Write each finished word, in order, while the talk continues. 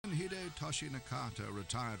Hidetoshi Nakata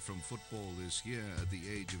retired from football this year at the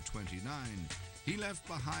age of 29, he left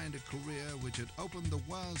behind a career which had opened the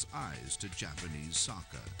world's eyes to Japanese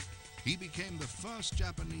soccer. He became the first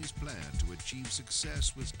Japanese player to achieve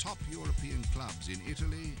success with top European clubs in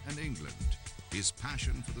Italy and England. His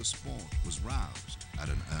passion for the sport was roused at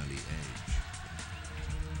an early age.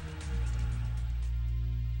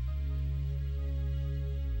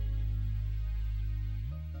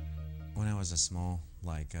 When I was a small,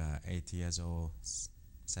 like 8 years old,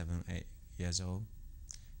 7, 8 years old,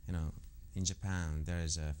 in Japan there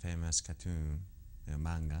is a famous cartoon,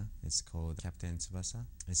 manga. It's called Captain Tsubasa.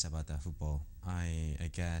 It's about football. I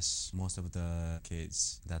guess most of the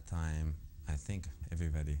kids that time, I think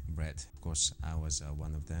everybody read. Of course, I was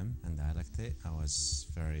one of them, and I liked it. I was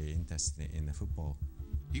very interested in the football.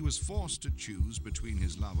 He was forced to choose between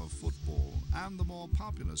his love of football and the more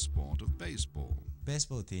popular sport of baseball.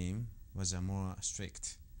 Baseball team was more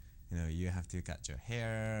strict. You have to cut your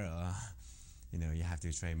hair, you have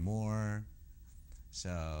to train more.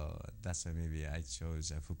 So that's why maybe I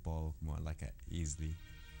chose football more easily.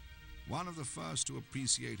 One of the first to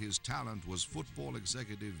appreciate his talent was football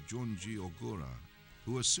executive Junji Ogura,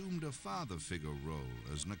 who assumed a father figure role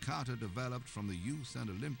as Nakata developed from the youth and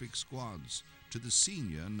Olympic squads to the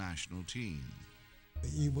senior national team.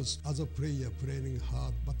 He was, as a player, playing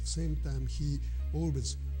hard, but at the same time he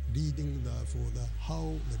always leading for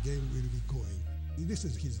how the game will be going. This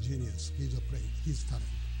is his genius, his play, his talent.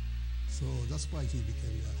 So that's why he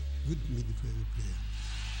became a good midfield player.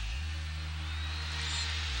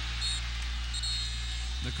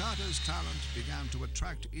 Nakata's talent began to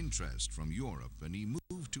attract interest from Europe, and he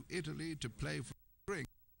moved to Italy to play for spring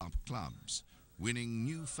top clubs, winning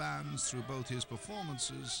new fans through both his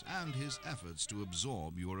performances and his efforts to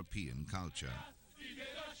absorb European culture.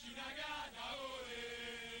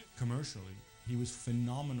 Commercially, he was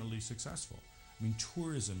phenomenally successful. I mean,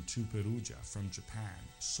 tourism to Perugia from Japan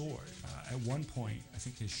soared. At one point, I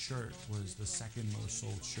think his shirt was the second most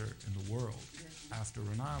sold shirt in the world after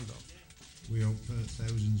Ronaldo. We hope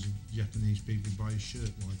thousands of Japanese people buy his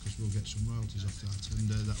shirt, because we'll get some royalties off that, and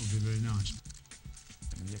that will be very nice.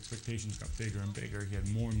 And the expectations got bigger and bigger. He had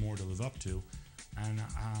more and more to live up to, and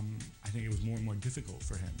I think it was more and more difficult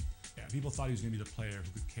for him. Yeah, people thought he was going to be the player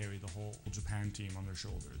who could carry the whole Japan team on their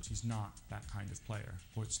shoulders. He's not that kind of player,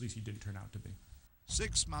 or at least he didn't turn out to be.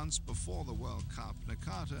 6 months before the World Cup,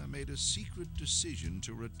 Nakata made a secret decision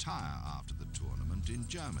to retire after the tournament in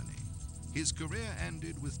Germany. His career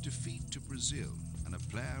ended with defeat to Brazil, and a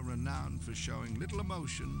player renowned for showing little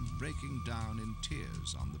emotion breaking down in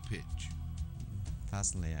tears on the pitch.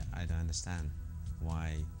 Personally, I don't understand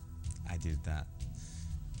why I did that,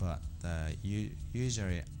 but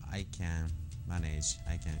usually I can manage,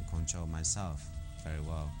 I can control myself very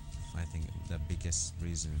well. I think the biggest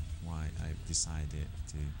reason why I decided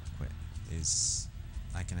to quit is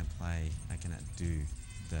I cannot do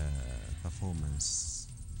the performance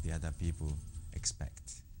the other people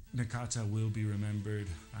expect. Nakata will be remembered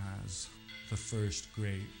as the first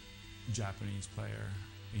great Japanese player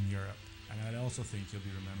in Europe. And I also think he'll be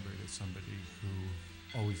remembered as somebody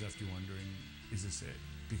who always left you wondering, is this it?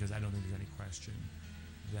 Because I don't think there's any question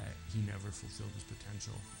that he never fulfilled his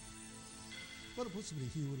potential. But possibly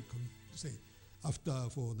he will say, after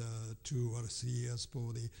for the 2 or 3 years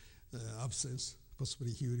for the absence,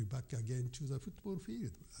 possibly he will be back again to the football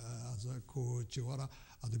field as a coach or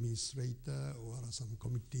administrator or some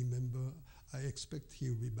committee member. I expect he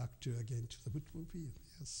will be back again to the football field,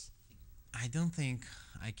 yes. I don't think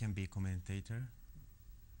I can be commentator.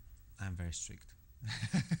 I'm very strict.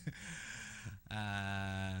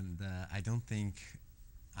 And I don't think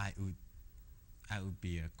I would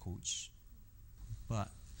be a coach. But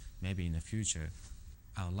maybe in the future,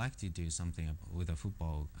 I would like to do something with the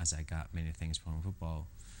football, as I got many things from football.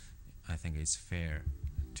 I think it's fair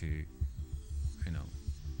to,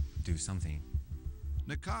 do something.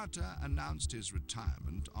 Nakata announced his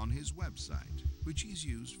retirement on his website, which he's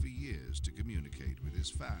used for years to communicate with his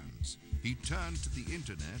fans. He turned to the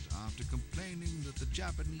internet after complaining that the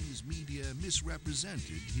Japanese media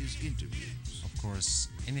misrepresented his interviews. Of course,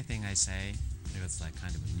 anything I say, it was like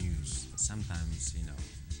kind of news. Sometimes,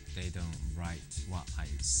 they don't write what I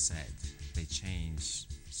said. They change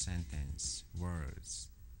sentence, words.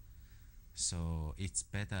 So it's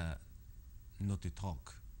better not to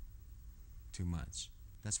talk too much.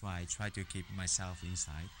 That's why I try to keep myself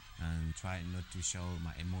inside and try not to show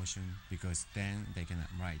my emotion, because then they cannot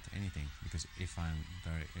write anything. Because if I'm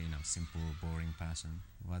very, simple, boring person,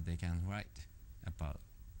 what they can write about?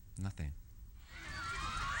 Nothing.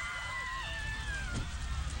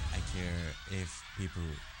 I care if people,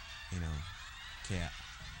 care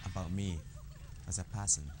about me as a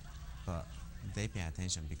person, but they pay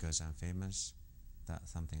attention because I'm famous.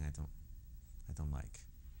 That's something I don't like.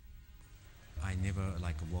 I never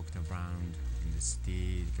like walked around in the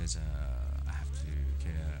city because I have to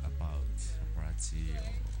care about paparazzi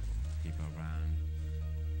or people around.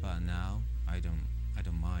 But now I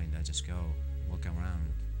don't mind. I just go walk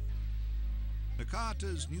around.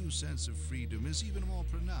 Nakata's new sense of freedom is even more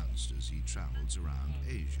pronounced as he travels around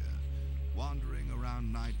Asia, wandering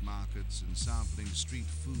around night markets and sampling street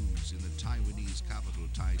foods in the Taiwanese capital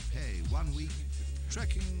Taipei one week,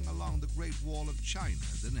 trekking along the Great Wall of China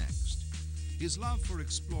the next. His love for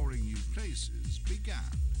exploring new places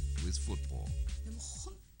began with football. でも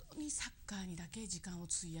本当にサッカーにだけ時間を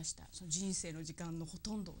費やした、その人生の時間のほ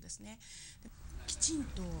とんどをですね、できちん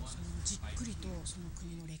とそのじっくりとその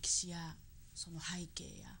国の歴史やその背景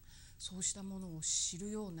やそうしたものを知る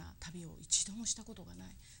ような旅を一度もしたことがない。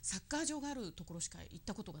サッカー場があるところしか行っ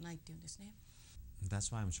たことがないっていうんですね。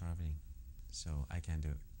That's why I'm traveling. So I can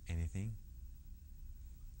do anything.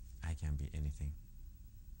 I can be anything.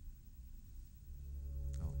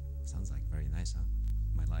 Oh, sounds like very nice, huh?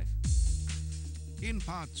 My life. In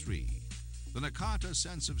part 3, the Nakata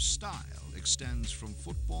sense of style extends from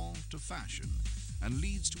football to fashion and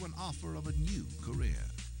leads to an offer of a new career.